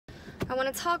I want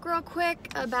to talk real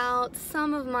quick about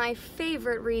some of my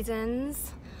favorite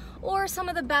reasons, or some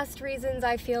of the best reasons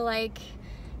I feel like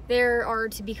there are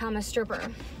to become a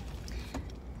stripper.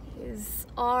 These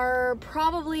are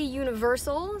probably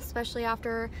universal, especially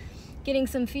after getting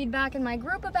some feedback in my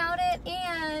group about it,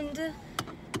 and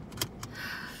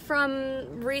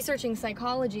from researching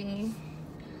psychology.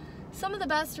 Some of the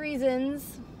best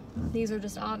reasons, these are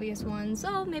just obvious ones,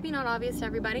 so maybe not obvious to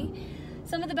everybody.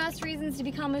 Some of the best reasons to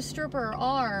become a stripper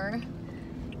are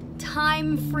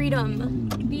time freedom,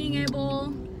 being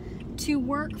able to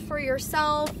work for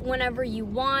yourself whenever you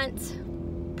want,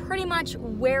 pretty much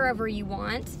wherever you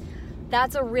want.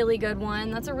 That's a really good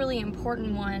one. That's a really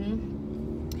important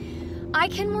one. I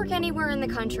can work anywhere in the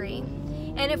country,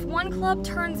 and if one club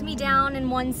turns me down in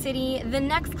one city, the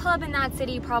next club in that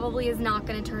city probably is not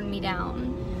going to turn me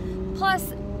down.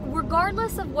 Plus,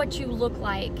 regardless of what you look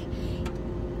like,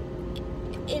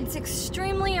 it's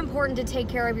extremely important to take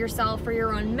care of yourself for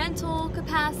your own mental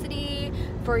capacity,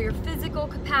 for your physical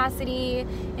capacity,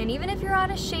 and even if you're out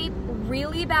of shape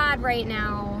really bad right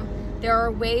now, there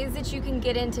are ways that you can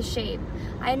get into shape.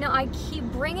 I know I keep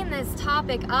bringing this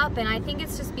topic up, and I think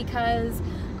it's just because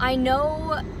I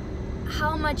know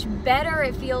how much better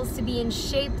it feels to be in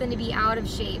shape than to be out of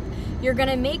shape. You're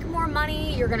gonna make more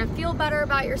money, you're gonna feel better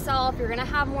about yourself, you're gonna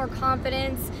have more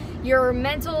confidence, your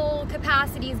mental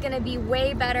capacity is gonna be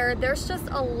way better. There's just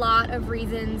a lot of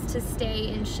reasons to stay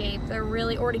in shape,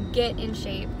 or to get in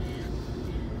shape.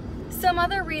 Some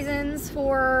other reasons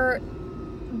for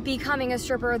becoming a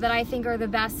stripper that I think are the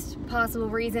best possible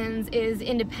reasons is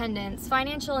independence,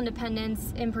 financial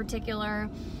independence in particular.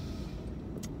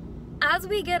 As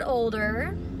we get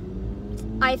older,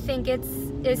 I think it's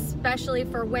especially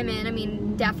for women, I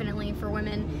mean definitely for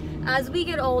women, as we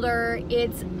get older,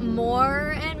 it's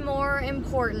more and more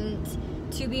important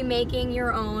to be making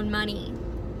your own money.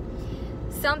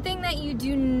 Something that you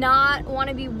do not want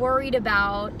to be worried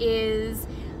about is,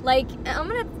 like, I'm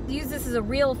gonna use this as a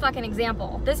real fucking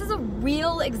example. This is a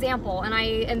real example, and I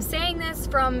am saying this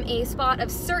from a spot of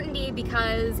certainty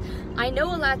because I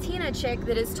know a Latina chick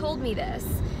that has told me this.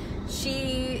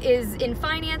 She is in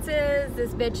finances,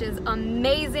 this bitch is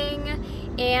amazing,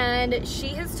 and she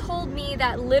has told me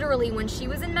that literally when she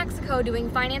was in Mexico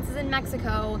doing finances in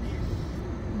Mexico,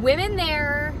 women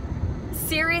there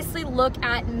seriously look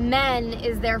at men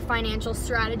as their financial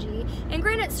strategy. And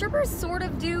granted, strippers sort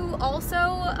of do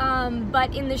also,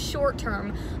 but in the short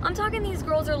term. I'm talking these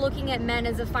girls are looking at men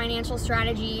as a financial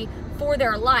strategy for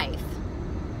their life.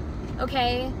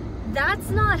 Okay? That's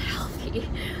not healthy.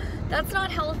 That's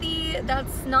not healthy.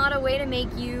 That's not a way to make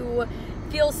you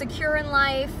feel secure in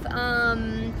life.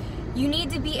 You need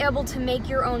to be able to make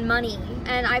your own money.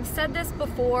 And I've said this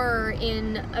before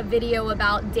in a video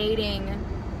about dating.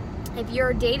 If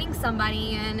you're dating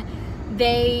somebody and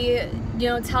they,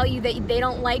 tell you that they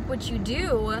don't like what you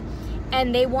do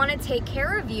and they want to take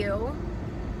care of you,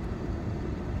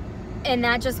 and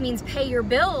that just means pay your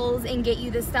bills and get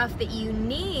you the stuff that you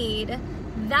need,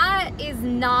 that is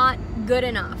not good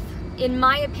enough. In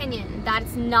my opinion,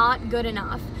 that's not good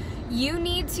enough. You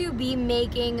need to be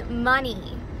making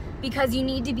money because you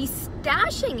need to be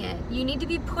stashing it. You need to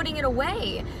be putting it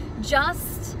away.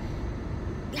 Just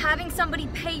having somebody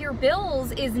pay your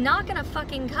bills is not gonna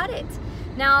fucking cut it.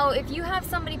 Now, if you have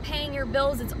somebody paying your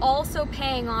bills, it's also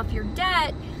paying off your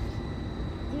debt.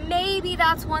 Maybe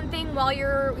that's one thing while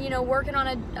you're, working on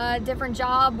a different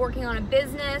job, working on a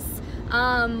business.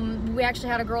 We actually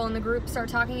had a girl in the group start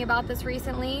talking about this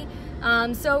recently.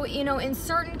 So, in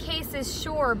certain cases,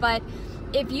 sure, but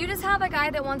if you just have a guy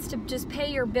that wants to just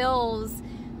pay your bills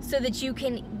so that you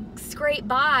can scrape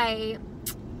by,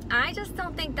 I just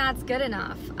don't think that's good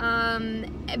enough.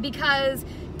 Because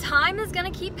time is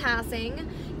gonna keep passing,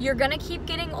 you're gonna keep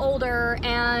getting older,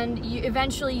 and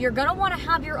eventually you're gonna wanna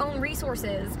have your own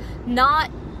resources,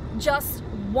 not just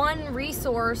one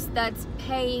resource that's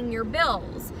paying your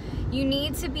bills. You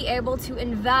need to be able to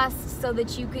invest so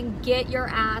that you can get your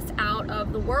ass out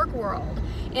of the work world.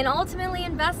 And ultimately,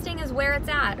 investing is where it's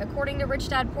at. According to Rich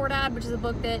Dad Poor Dad, which is a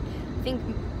book that I think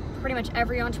pretty much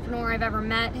every entrepreneur I've ever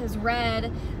met has read,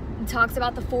 it talks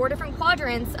about the 4 different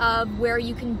quadrants of where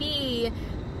you can be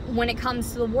when it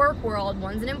comes to the work world.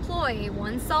 One's an employee,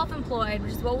 one's self-employed,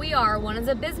 which is what we are, one is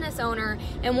a business owner,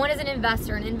 and one is an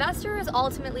investor. An investor is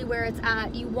ultimately where it's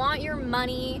at. You want your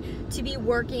money to be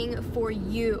working for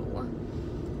you,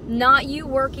 not you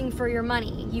working for your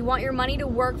money. You want your money to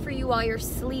work for you while you're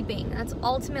sleeping. That's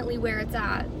ultimately where it's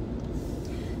at.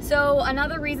 So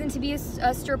another reason to be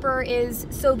a stripper is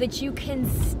so that you can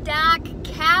stack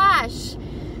cash.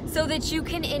 so that you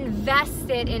can invest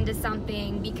it into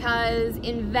something, because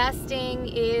investing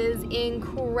is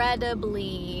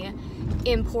incredibly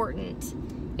important.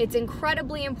 It's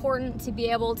incredibly important to be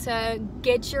able to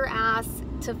get your ass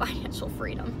to financial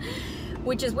freedom,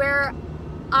 which is where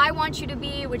I want you to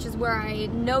be, which is where I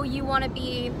know you want to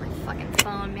be. My fucking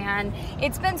phone, man.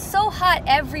 It's been so hot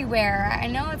everywhere. I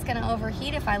know it's gonna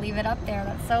overheat if I leave it up there.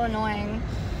 That's so annoying.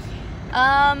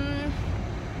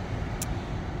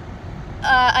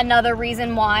 Another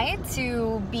reason why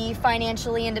to be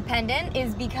financially independent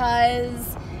is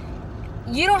because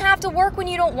you don't have to work when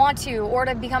you don't want to, or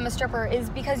to become a stripper is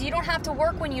because you don't have to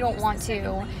work when you don't want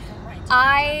to.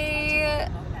 I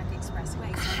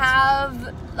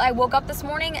woke up this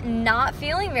morning not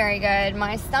feeling very good.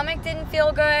 My stomach didn't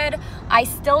feel good. I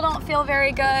still don't feel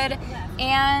very good.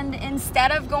 And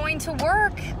instead of going to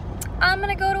work, I'm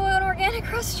gonna go to an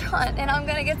organic restaurant and I'm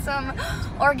gonna get some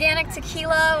organic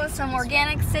tequila with some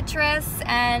organic citrus.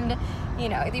 And you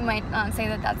know, you might say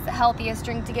that that's the healthiest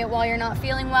drink to get while you're not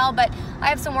feeling well, but I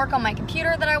have some work on my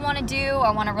computer that I want to do. I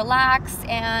want to relax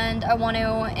and I want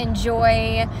to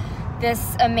enjoy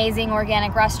this amazing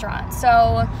organic restaurant.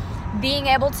 So being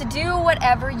able to do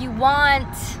whatever you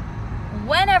want,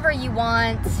 whenever you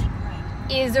want,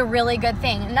 is a really good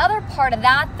thing. Another part of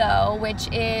that though, which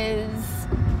is,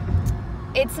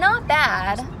 it's not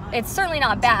bad, it's certainly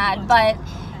not bad, but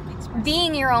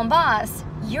being your own boss,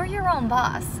 you're your own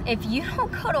boss. If you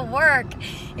don't go to work,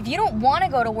 if you don't want to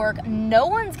go to work, no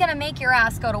one's going to make your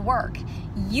ass go to work.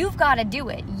 You've got to do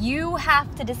it. You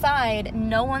have to decide.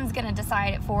 No one's going to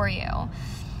decide it for you.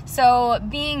 So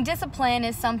being disciplined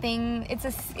is something, it's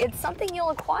something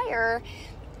you'll acquire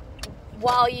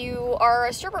while you are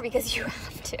a stripper, because you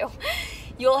have to.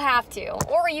 You'll have to.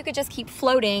 Or you could just keep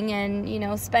floating and, you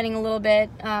know, spending a little bit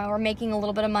or making a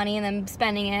little bit of money and then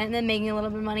spending it, and then making a little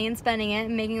bit of money and spending it,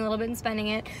 and making a little bit and spending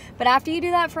it. But after you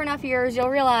do that for enough years, you'll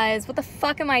realize, what the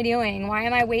fuck am I doing? Why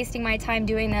am I wasting my time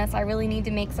doing this? I really need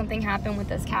to make something happen with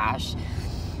this cash.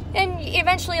 And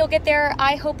eventually you'll get there.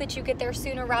 I hope that you get there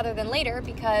sooner rather than later,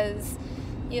 because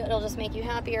it'll just make you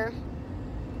happier.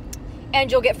 And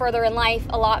you'll get further in life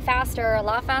a lot faster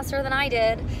than I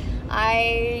did.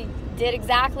 I did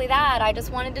exactly that. I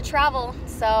just wanted to travel.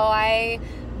 So I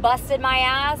busted my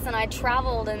ass and I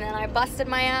traveled, and then I busted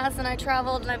my ass and I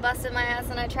traveled, and I busted my ass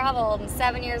and I traveled. And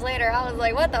 7 years later, I was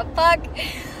like, what the fuck?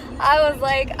 I was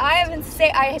like,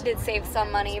 I did save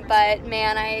some money, but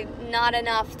man, not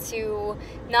enough to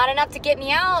get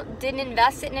me out. Didn't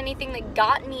invest it in anything that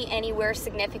got me anywhere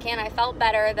significant. I felt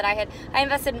better that I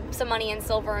invested some money in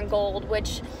silver and gold,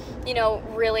 which, you know,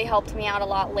 really helped me out a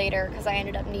lot later, because I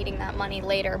ended up needing that money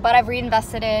later. But I've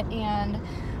reinvested it and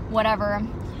whatever.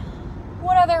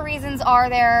 What other reasons are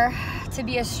there to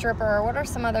be a stripper? What are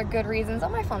some other good reasons? Oh,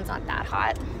 my phone's not that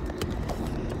hot.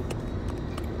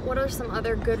 What are some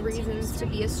other good reasons to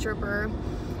be a stripper?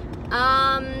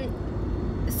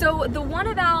 So the one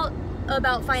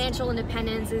about financial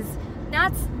independence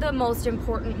that's the most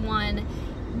important one.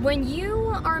 When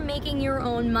you are making your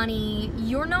own money,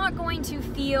 you're not going to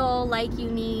feel like you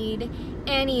need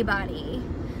anybody.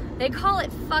 They call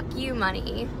it fuck you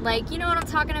money. Like, you know what I'm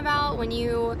talking about?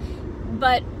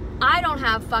 But I don't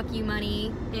have fuck you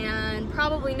money, and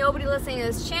probably nobody listening to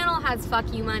this channel has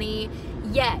fuck you money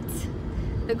yet.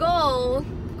 The goal,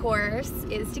 of course,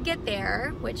 is to get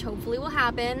there, which hopefully will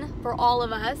happen for all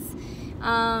of us.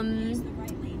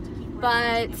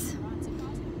 But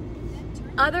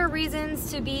other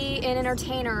reasons to be an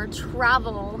entertainer: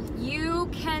 travel. You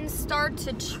can start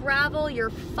to travel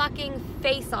your fucking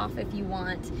face off if you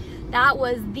want. That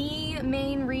was the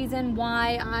main reason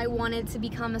why I wanted to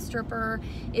become a stripper,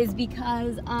 is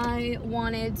because I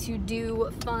wanted to do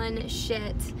fun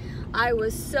shit. I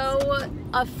was so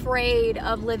afraid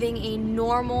of living a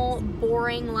normal,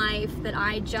 boring life that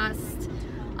I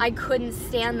couldn't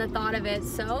stand the thought of it.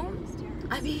 So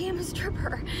I became a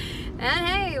stripper. And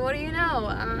hey, what do you know?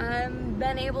 I've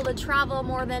been able to travel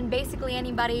more than basically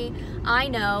anybody I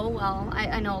know. Well,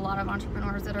 I know a lot of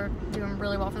entrepreneurs that are doing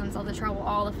really well for themselves that travel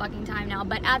all the fucking time now.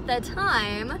 But at the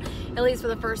time, at least for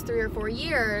the first 3 or 4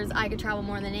 years, I could travel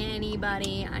more than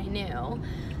anybody I knew.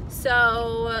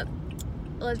 So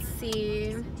let's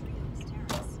see.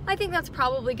 I think that's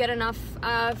probably good enough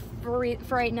for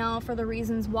right now, for the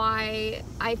reasons why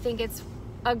I think it's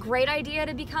a great idea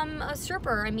to become a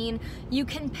stripper. I mean, you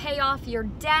can pay off your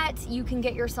debt, you can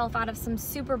get yourself out of some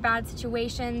super bad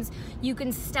situations, you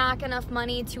can stack enough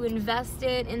money to invest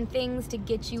it in things to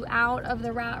get you out of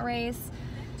the rat race.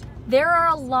 There are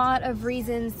a lot of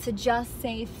reasons to just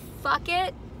say fuck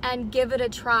it and give it a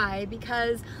try,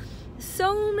 because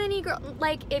so many girls,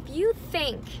 like, if you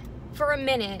think for a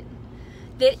minute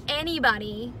that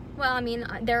anybody, well, I mean,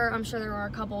 I'm sure there are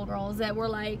a couple of girls that were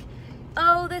like,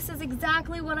 oh, this is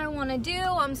exactly what I want to do,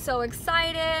 I'm so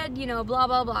excited, you know, blah,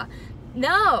 blah, blah.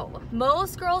 No,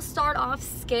 most girls start off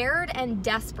scared and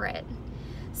desperate.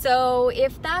 So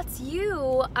if that's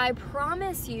you, I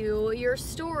promise you, your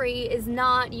story is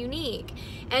not unique.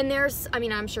 And I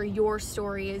mean, I'm sure your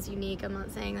story is unique. I'm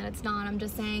not saying that it's not. I'm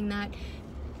just saying that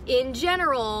in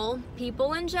general,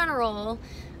 people in general,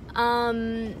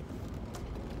 is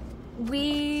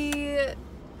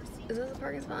this a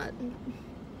parking spot?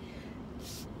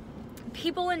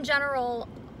 People in general,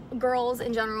 girls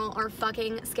in general are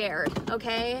fucking scared,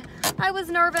 okay? I was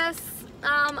nervous.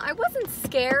 I wasn't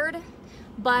scared,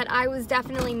 but I was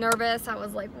definitely nervous. I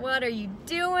was like, what are you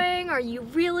doing? Are you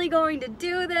really going to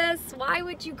do this? Why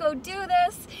would you go do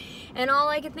this? And all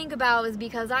I could think about was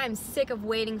because I am sick of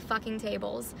waiting fucking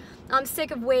tables. I'm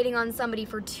sick of waiting on somebody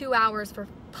for 2 hours for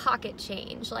pocket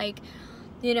change. Like,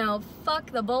 you know,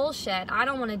 fuck the bullshit. I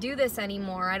don't want to do this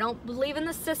anymore. I don't believe in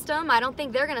the system. I don't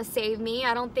think they're going to save me.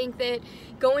 I don't think that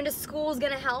going to school is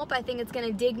going to help. I think it's going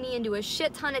to dig me into a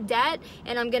shit ton of debt,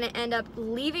 and I'm going to end up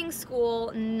leaving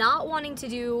school, not wanting to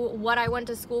do what I went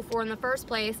to school for in the first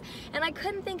place. And I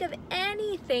couldn't think of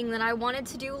anything that I wanted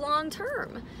to do long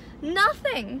term.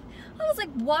 Nothing. I was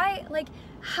like, why? Like,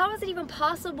 how is it even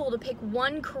possible to pick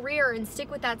one career and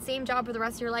stick with that same job for the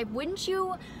rest of your life? Wouldn't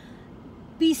you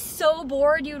be so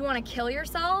bored you'd want to kill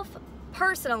yourself?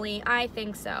 Personally, I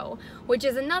think so, which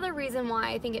is another reason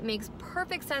why I think it makes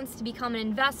perfect sense to become an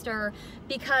investor,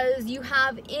 because you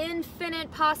have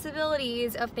infinite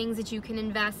possibilities of things that you can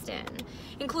invest in,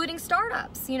 including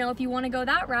startups. You know, if you want to go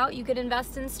that route, you could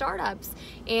invest in startups,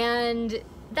 and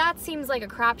that seems like a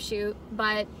crapshoot,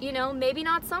 but, you know, maybe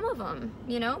not some of them,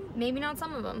 you know, maybe not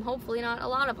some of them, hopefully not a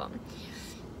lot of them.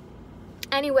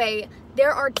 Anyway,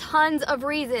 there are tons of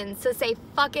reasons to say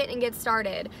fuck it and get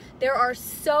started. There are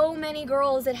so many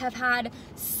girls that have had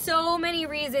so many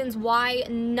reasons why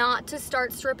not to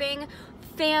start stripping.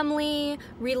 Family,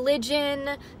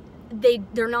 religion,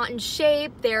 they're not in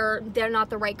shape, they're not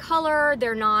the right color,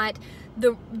 they're not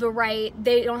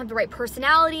they don't have the right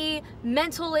personality,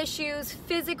 mental issues,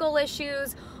 physical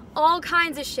issues, all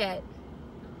kinds of shit.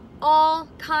 All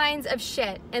kinds of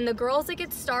shit. And the girls that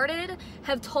get started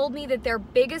have told me that their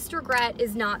biggest regret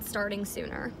is not starting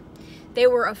sooner. They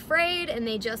were afraid and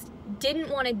they just didn't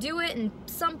want to do it, and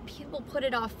some people put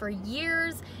it off for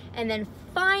years, and then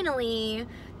finally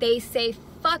they say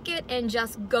fuck it and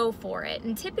just go for it.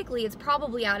 And typically it's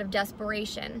probably out of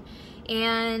desperation.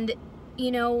 And,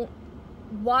 you know,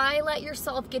 why let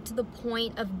yourself get to the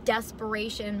point of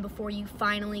desperation before you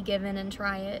finally give in and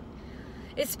try it?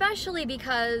 Especially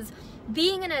because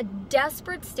being in a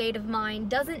desperate state of mind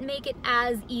doesn't make it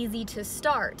as easy to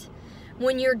start.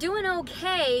 When you're doing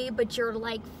okay, but you're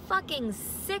like fucking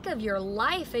sick of your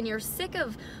life, and you're sick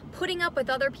of putting up with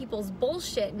other people's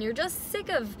bullshit, and you're just sick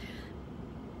of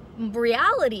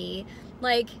reality,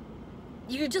 like,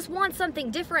 you just want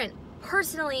something different.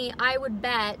 Personally, I would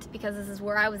bet, because this is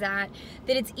where I was at,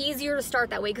 that it's easier to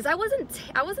start that way, because I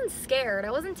wasn't scared,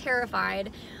 I wasn't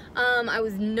terrified, I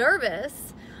was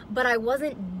nervous, but I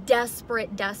wasn't desperate.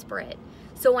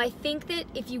 So I think that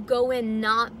if you go in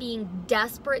not being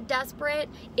desperate,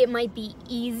 it might be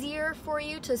easier for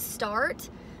you to start.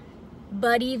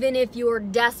 But even if you're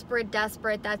desperate,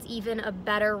 that's even a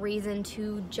better reason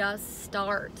to just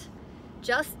start.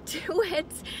 Just do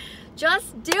it.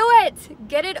 Just do it.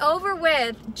 Get it over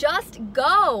with. Just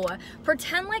go.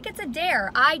 Pretend like it's a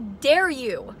dare. I dare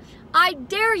you. I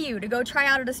dare you to go try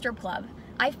out at a strip club.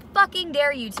 I fucking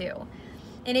dare you to.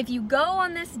 And if you go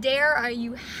on this dare,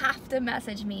 you have to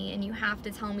message me and you have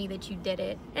to tell me that you did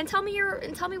it, and tell me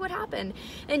what happened.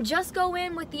 And just go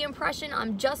in with the impression,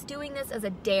 I'm just doing this as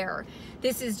a dare.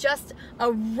 This is just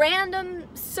a random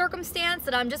circumstance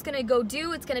that I'm just gonna go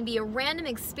do. It's gonna be a random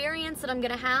experience that I'm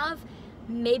gonna have.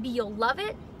 Maybe you'll love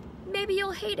it, maybe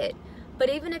you'll hate it. But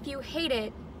even if you hate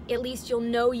it, at least you'll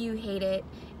know you hate it,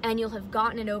 and you'll have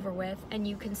gotten it over with, and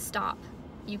you can stop.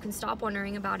 You can stop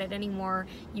wondering about it anymore.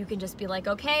 You can just be like,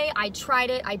 okay, I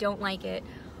tried it, I don't like it.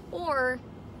 Or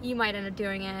you might end up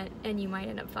doing it and you might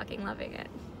end up fucking loving it.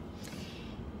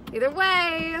 Either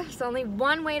way, there's only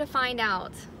one way to find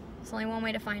out. There's only one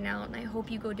way to find out, and I hope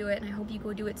you go do it, and I hope you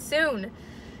go do it soon.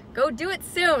 Go do it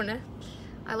soon.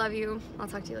 I love you. I'll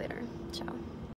talk to you later. Ciao.